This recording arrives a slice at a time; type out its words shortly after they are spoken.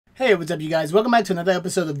Hey, what's up you guys? Welcome back to another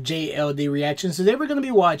episode of JLD Reactions. Today we're going to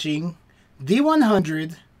be watching The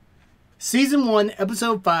 100, Season 1,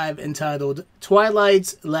 Episode 5, entitled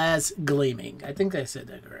Twilight's Last Gleaming. I think I said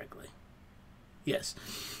that correctly. Yes.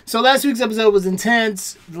 So last week's episode was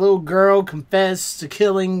intense. The little girl confessed to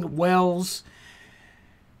killing Wells,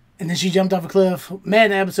 and then she jumped off a cliff.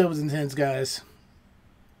 Man, the episode was intense, guys.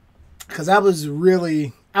 Because I was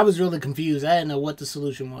really confused. I didn't know what the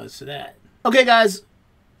solution was to that. Okay, guys.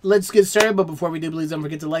 Let's get started, but before we do, please don't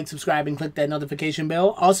forget to like, subscribe, and click that notification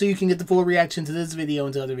bell. Also, you can get the full reaction to this video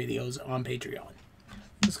and to other videos on Patreon.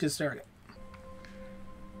 Let's get started.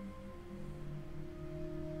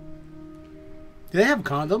 Do they have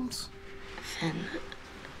condoms? Finn,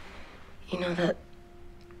 you know that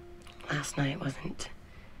last night wasn't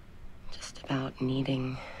just about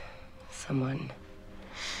needing someone.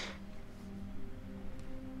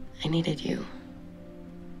 I needed you.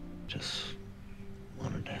 Just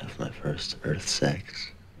wanted to have my first Earth sex.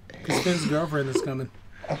 Because Finn's girlfriend is coming.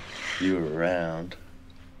 You were around.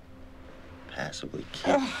 Passively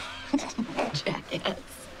cute. Jackass.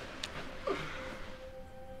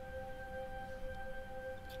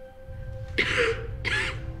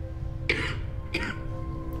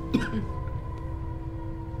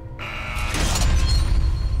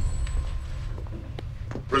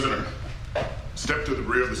 Prisoner, step to the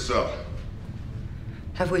rear of the cell.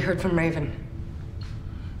 Have we heard from Raven?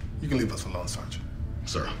 You can leave us alone, Sergeant.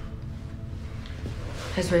 Sir.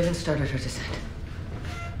 Has Raven started her descent?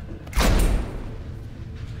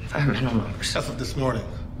 Environmental numbers. As of this morning,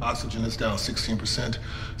 oxygen is down 16%.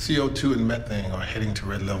 CO2 and methane are heading to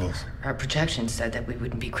red levels. Our projections said that we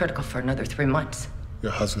wouldn't be critical for another 3 months.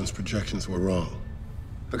 Your husband's projections were wrong.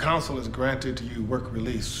 The council has granted you work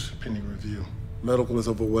release pending review. Medical is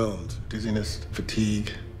overwhelmed. Dizziness,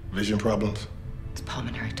 fatigue, vision problems. It's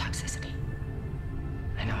pulmonary toxicity.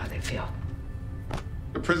 I know how they feel.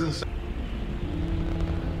 The prison.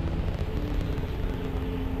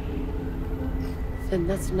 Finn,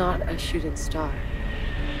 that's not a shooting star.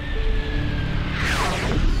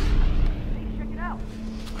 Check it out.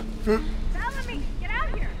 Bellamy, get out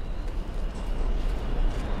here.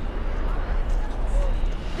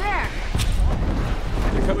 There.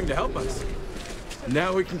 They're coming to help us.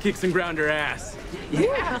 Now we can kick some grounder ass.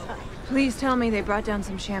 Yeah. Please tell me they brought down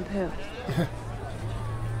some shampoo.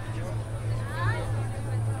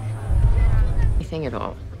 Anything at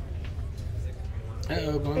all.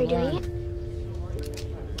 Uh-oh, Are you doing it?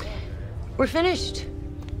 We're finished.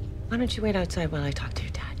 Why don't you wait outside while I talk to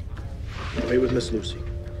your dad? Wait with Miss Lucy.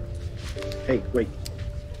 Hey, wait.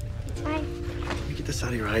 It's fine. Let me get this out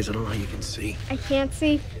of your eyes. I don't know how you can see. I can't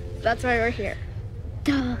see. That's why we're here.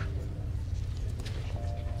 Duh.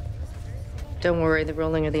 Don't worry, the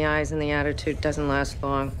rolling of the eyes and the attitude doesn't last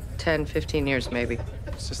long. 10, 15 years maybe.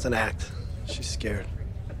 It's just an act. She's scared.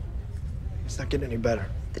 It's not getting any better.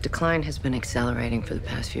 The decline has been accelerating for the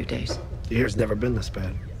past few days. The hair's never been this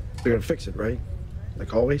bad. They're gonna fix it, right?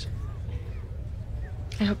 Like always?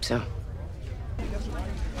 I hope so.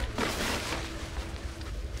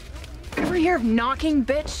 Ever hear of knocking,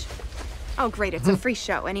 bitch? Oh, great, it's a free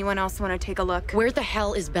show. Anyone else want to take a look? Where the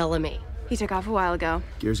hell is Bellamy? He took off a while ago.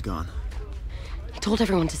 Gear's gone. He told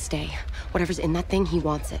everyone to stay. Whatever's in that thing, he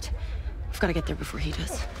wants it. We've got to get there before he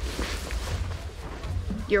does.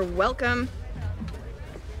 You're welcome.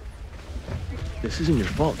 This isn't your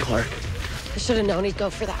fault, Clark. I should have known he'd go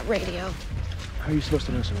for that radio. How are you supposed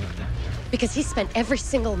to know something like that? Because he spent every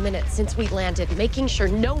single minute since we landed making sure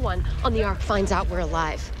no one on the Ark finds out we're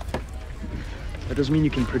alive. That doesn't mean you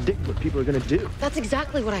can predict what people are gonna do. That's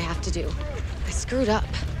exactly what I have to do. I screwed up.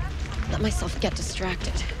 Let myself get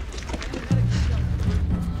distracted.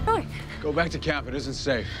 Really? Go back to camp. It isn't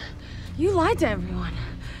safe. You lied to everyone.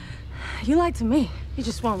 You lied to me. You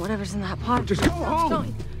just want whatever's in that pot. Just go home.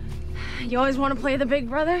 Don't. You always want to play the big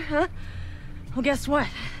brother, huh? Well, guess what?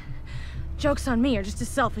 Joke's on me, you're just a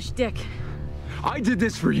selfish dick. I did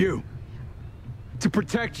this for you. To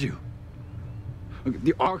protect you. Look,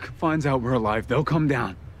 the Ark finds out we're alive. They'll come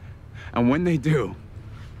down. And when they do,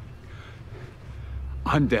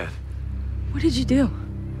 I'm dead. What did you do?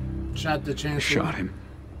 Shot the I chancellor. shot him.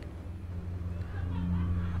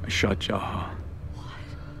 I shot Jaha. What?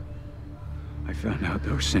 I found out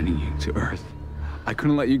they were sending you to Earth. I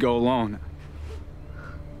couldn't let you go alone.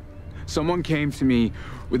 Someone came to me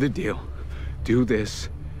with a deal. Do this,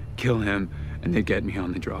 kill him, and they get me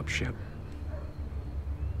on the dropship.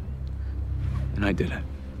 And I did it.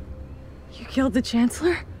 You killed the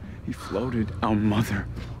Chancellor? He floated our mother.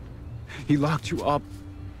 He locked you up.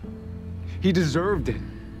 He deserved it.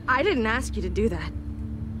 I didn't ask you to do that.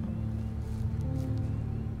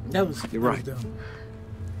 That was You're right. dumb.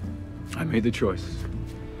 I made the choice.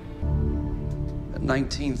 At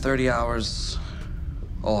 19:30 hours,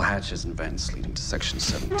 all hatches and vents leading to Section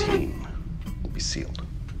 17 will be sealed.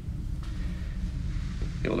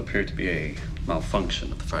 It will appear to be a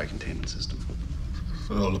malfunction of the fire containment system.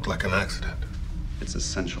 So it'll look like an accident. It's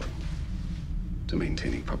essential to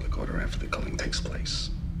maintaining public order after the culling takes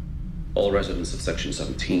place. All residents of Section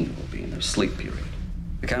 17 will be in their sleep period.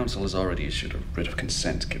 The council has already issued a writ of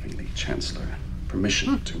consent giving the Chancellor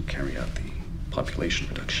permission to carry out the population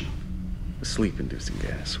reduction. The sleep-inducing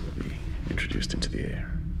gas will be introduced into the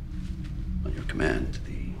air. On your command,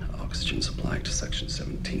 the oxygen supply to Section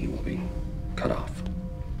 17 will be cut off.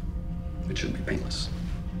 It should be painless.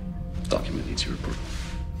 The document needs your approval.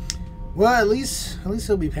 Well, at least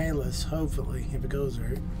it'll be painless, hopefully, if it goes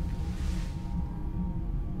right.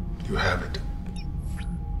 You have it.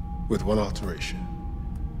 With one alteration.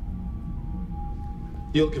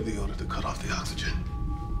 You'll give the order to cut off the oxygen.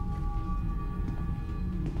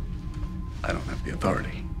 I don't have the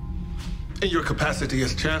authority. In your capacity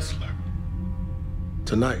as Chancellor.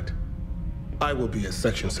 Tonight, I will be at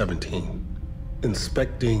Section 17,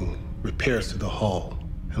 inspecting repairs to the hall.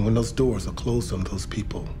 And when those doors are closed on those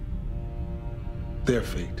people, their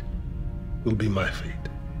fate will be my fate.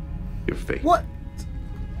 Your fate. What?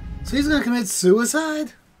 So he's gonna commit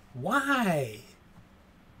suicide? Why?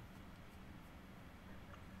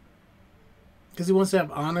 Because he wants to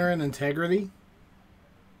have honor and integrity?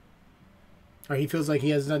 Or he feels like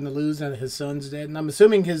he has nothing to lose and his son's dead? And I'm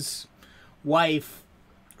assuming his wife,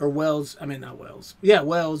 or Wells'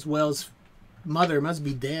 mother must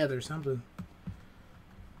be dead or something.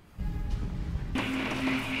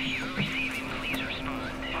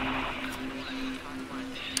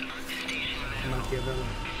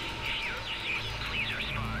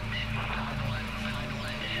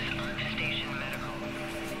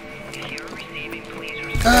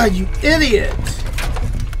 Ah, you idiot!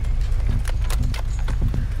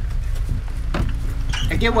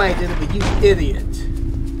 I get why I did it, but you idiot.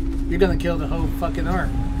 You're gonna kill the whole fucking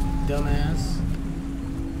ark, dumbass.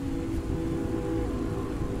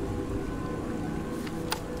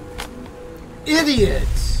 Idiot!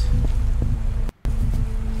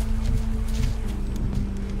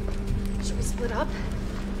 Should we split up?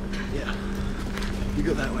 Yeah. You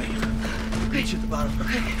go that way. Reach at the bottom.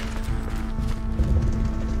 Okay.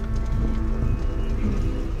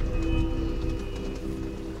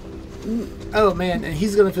 Oh man, and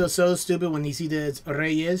he's gonna feel so stupid when he sees that it's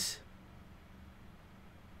Reyes.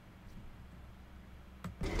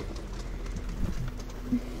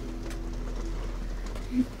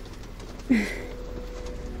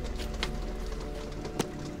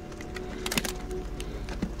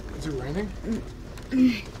 Is it raining?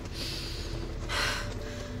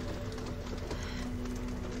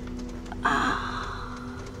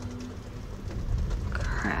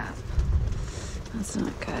 Crap. That's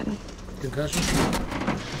not good. Concussion?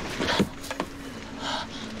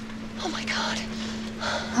 Oh my god.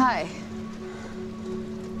 Hi.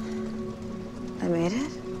 I made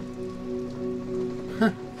it?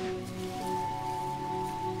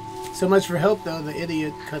 So much for help, though. The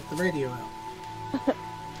idiot cut the radio out.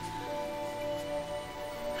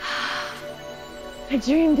 I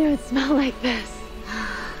dreamed it would smell like this.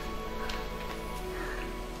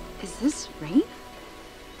 Is this rain?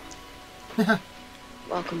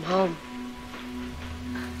 Welcome home.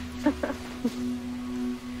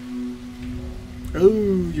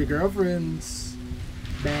 Ooh, your girlfriend's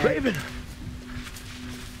back. Raven!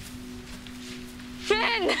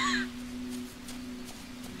 Finn!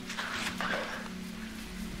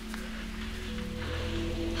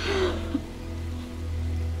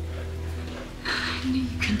 I knew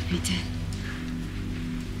you couldn't be dead.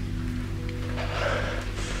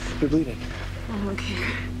 You're bleeding. I don't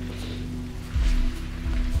care.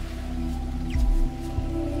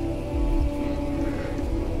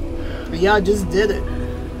 Y'all just did it.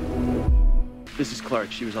 This is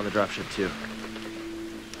Clark. She was on the dropship too.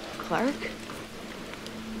 Clark?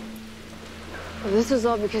 Well, this was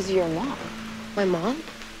all because of your mom. My mom?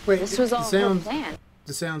 Wait, This was all her plan.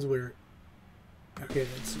 This sounds weird. Okay,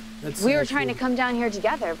 that's. We were trying to come down here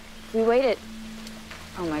together. We waited.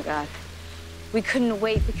 Oh my God. We couldn't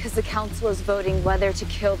wait because the council is voting whether to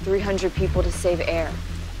kill 300 people to save air.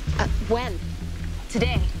 When?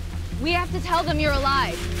 Today. We have to tell them you're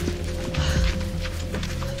alive.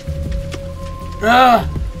 Ah!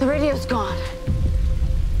 The radio's gone.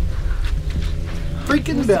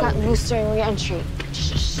 Freaking Got belly. loose during re-entry.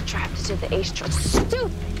 Just strapped it to the ace truck.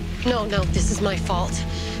 Stupid! No, this is my fault.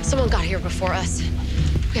 Someone got here before us.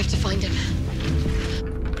 We have to find him.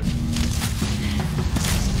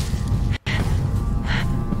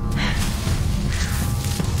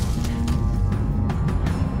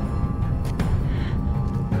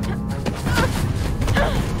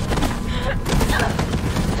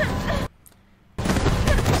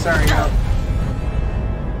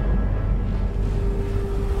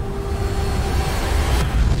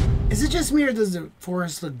 it just me or does the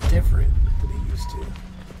forest look different than it used to?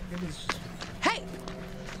 Maybe it's just... Hey!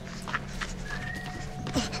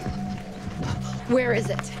 Where is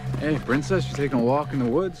it? Hey, Princess, you taking a walk in the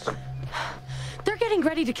woods? They're getting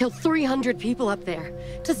ready to kill 300 people up there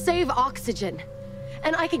to save oxygen.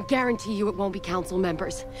 And I can guarantee you it won't be council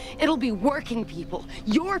members. It'll be working people,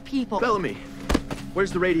 your people. Bellamy,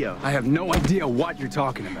 where's the radio? I have no idea what you're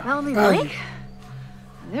talking about. Bellamy Blake?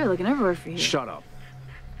 They're looking everywhere for you. Shut up.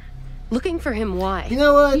 Looking for him, why? You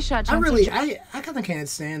know what? He shot I Johnson. really, I kind of can't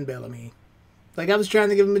stand Bellamy. Like, I was trying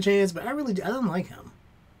to give him a chance, but I don't like him.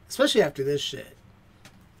 Especially after this shit.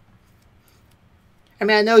 I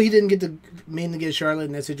mean, I know he didn't mean to get Charlotte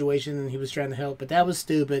in that situation, and he was trying to help, but that was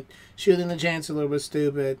stupid. Shooting the Chancellor was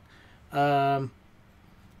stupid. We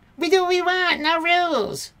do what we want, no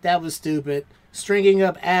rules. That was stupid. Stringing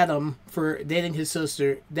up Adam for dating his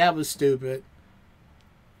sister, that was stupid.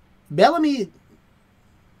 Bellamy,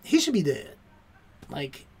 he should be dead.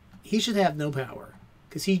 Like, he should have no power,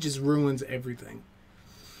 because he just ruins everything.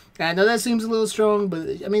 And I know that seems a little strong,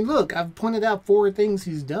 but, I mean, look, I've pointed out 4 things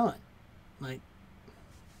he's done. Like,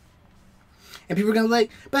 and people are going to be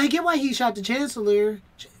like, but I get why he shot the Chancellor,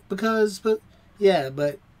 because, yeah,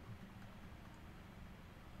 but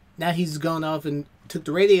now he's gone off and took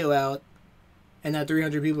the radio out, and now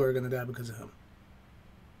 300 people are going to die because of him.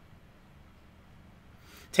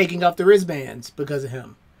 Taking off the wristbands because of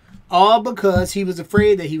him. All because he was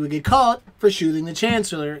afraid that he would get caught for shooting the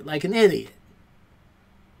Chancellor like an idiot.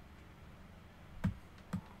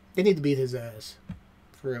 They need to beat his ass.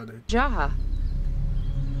 For real, dude. Jaha.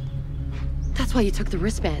 That's why you took the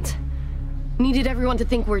wristbands. Needed everyone to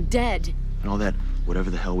think we're dead. And all that, whatever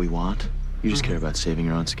the hell we want, you just care about saving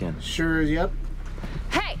your own skin. Sure, yep.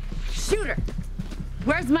 Hey, shooter!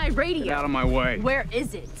 Where's my radio? Get out of my way. Where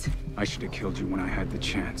is it? I should have killed you when I had the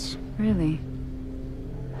chance. Really?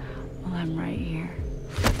 Well, I'm right here.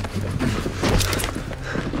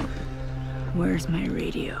 Where's my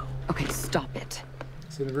radio? Okay, stop it.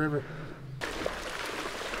 It's in the river.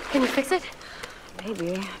 Can you fix it?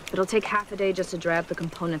 Maybe. It'll take half a day just to dry up the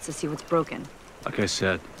components to see what's broken. Like I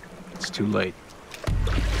said, it's too late.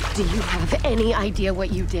 Do you have any idea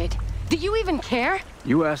what you did? Do you even care?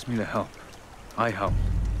 You asked me to help. I helped.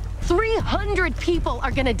 300 people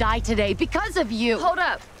are gonna die today because of you. Hold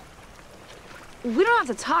up. We don't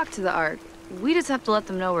have to talk to the Ark. We just have to let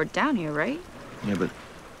them know we're down here, right? Yeah, but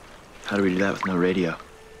how do we do that with no radio?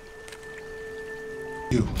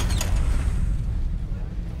 You.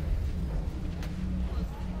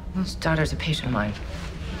 His daughter's a patient of mine.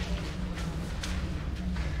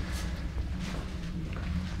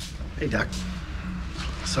 Hey, Doc.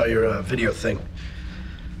 Saw your video thing.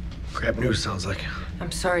 Crap news, sounds like.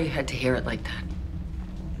 I'm sorry you had to hear it like that.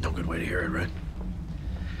 No good way to hear it, right?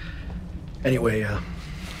 Anyway, I'm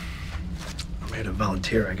here to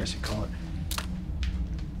volunteer, I guess you'd call it.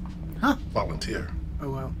 Huh? Volunteer. Oh,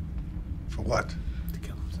 wow. For what? To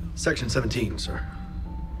kill himself. Section 17, sir.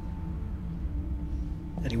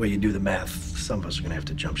 Anyway, you do the math, some of us are gonna have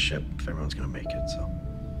to jump ship if everyone's gonna make it, so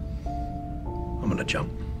I'm gonna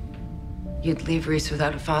jump. You'd leave Reese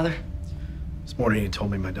without a father? This morning he told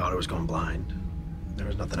me my daughter was going blind. There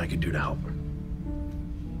was nothing I could do to help her.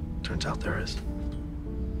 Turns out there is.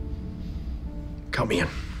 Count me in.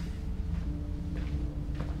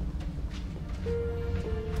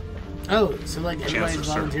 Oh, so like everybody's Chancellor,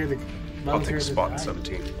 sir. volunteered to I'll take a to spot in die?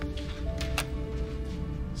 17.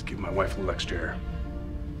 Let's give my wife a little extra air.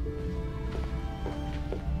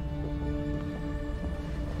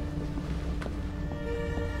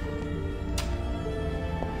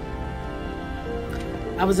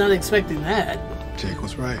 I was not expecting that. Jake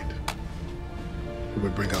was right. It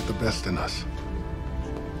would bring out the best in us.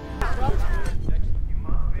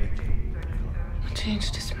 He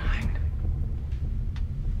changed his mind.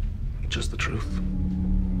 Just the truth.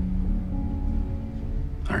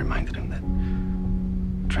 I reminded him that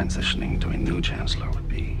transitioning to a new chancellor would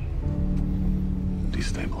be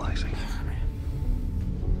destabilizing.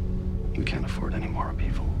 We can't afford any more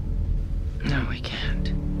upheaval. No, we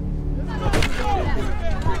can't.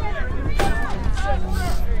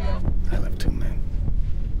 I left 2 men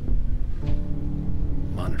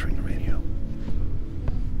monitoring the radio.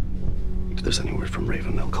 If there's any word from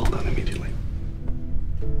Raven, they'll call down immediately.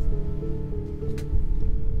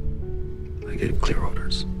 I gave clear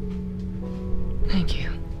orders. Thank you.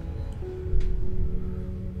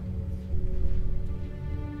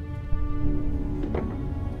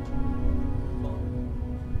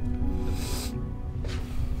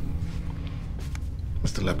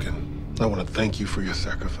 Mr. Lepkin, I want to thank you for your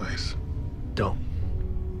sacrifice. Don't.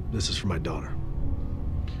 This is for my daughter.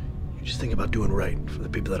 You just think about doing right for the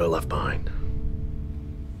people that are left behind.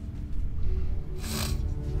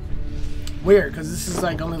 Weird, because this is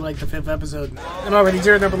like only like the 5th episode. I'm already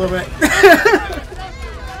tearing up a little bit.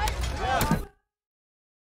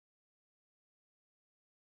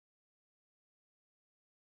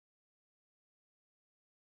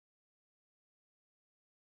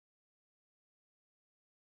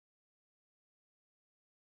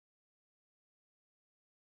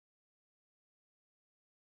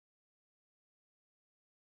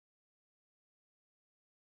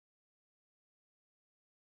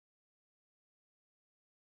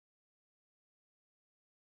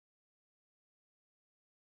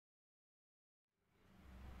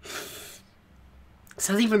 It's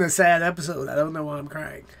not even a sad episode. I don't know why I'm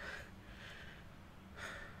crying.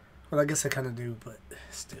 Well, I guess I kind of do, but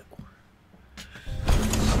still.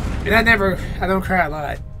 And I don't cry a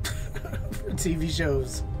lot for TV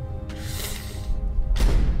shows.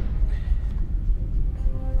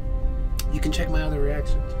 You can check my other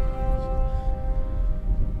reactions.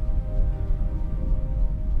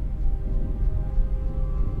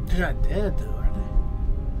 They're not dead, though, are they?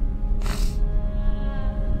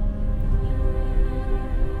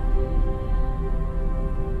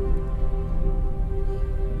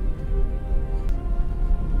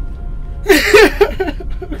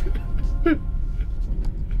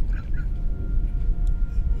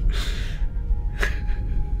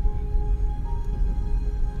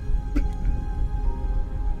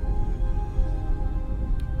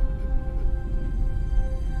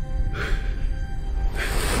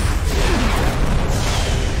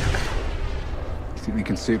 Think we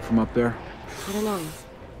can see it from up there? I don't know.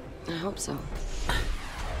 I hope so.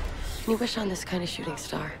 Can you wish on this kind of shooting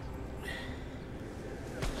star?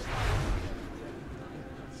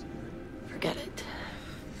 Forget it.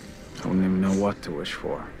 I wouldn't even know what to wish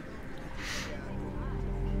for.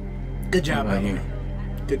 Good job, How about Emily. you?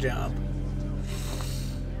 Good job.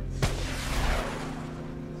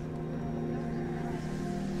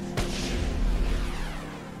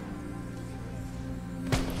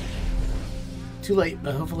 Too late,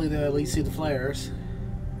 but hopefully they'll at least see the flares.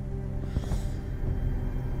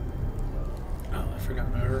 Oh, I forgot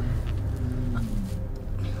about her.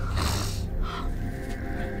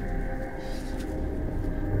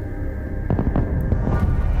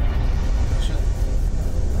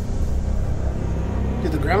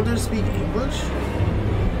 Did the grounders speak English?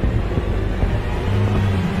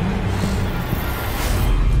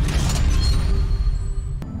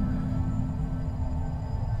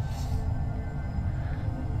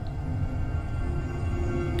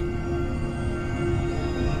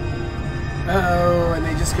 Uh-oh, and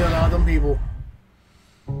they just killed all them people.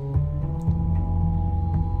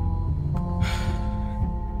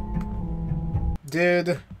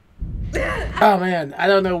 Dude. Oh, man. I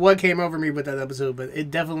don't know what came over me with that episode, but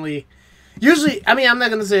it definitely... Usually, I mean, I'm not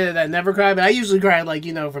going to say that I never cry, but I usually cry, like,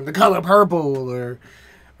 you know, from The Color Purple or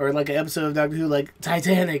like an episode of Doctor Who, like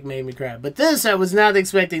Titanic made me cry. But this, I was not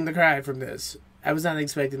expecting to cry from this. I was not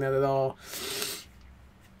expecting that at all.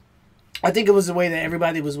 I think it was the way that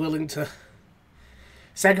everybody was willing to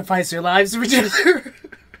sacrifice their lives for each other.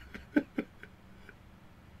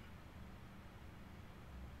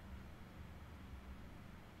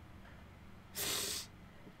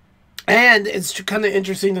 And it's kind of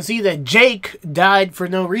interesting to see that Jake died for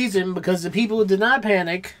no reason because the people did not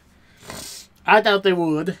panic. I thought they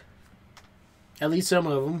would. At least some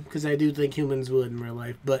of them, because I do think humans would in real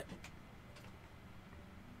life. But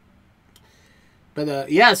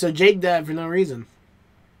yeah, so Jake died for no reason.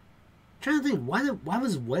 I'm trying to think, why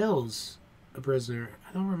was Wells a prisoner?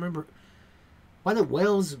 I don't remember. Why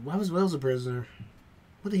was Wells a prisoner?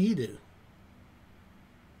 What did he do?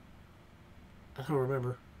 I don't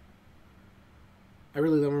remember. I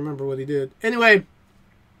really don't remember what he did. Anyway,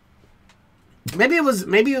 maybe it was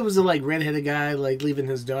a like redheaded guy like leaving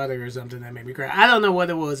his daughter or something that made me cry. I don't know what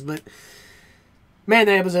it was, but man,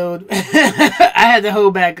 that episode I had to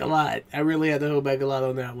hold back a lot. I really had to hold back a lot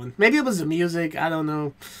on that one. Maybe it was the music, I don't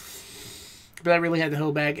know. But I really had to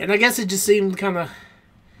hold back. And I guess it just seemed kind of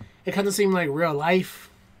seemed like real life.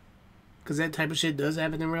 Because that type of shit does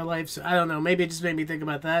happen in real life. So I don't know. Maybe it just made me think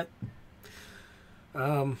about that.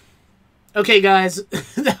 Okay, guys.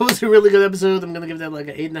 That was a really good episode. I'm going to give that like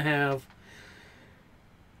an 8.5.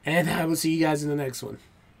 And I will see you guys in the next one.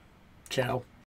 Ciao.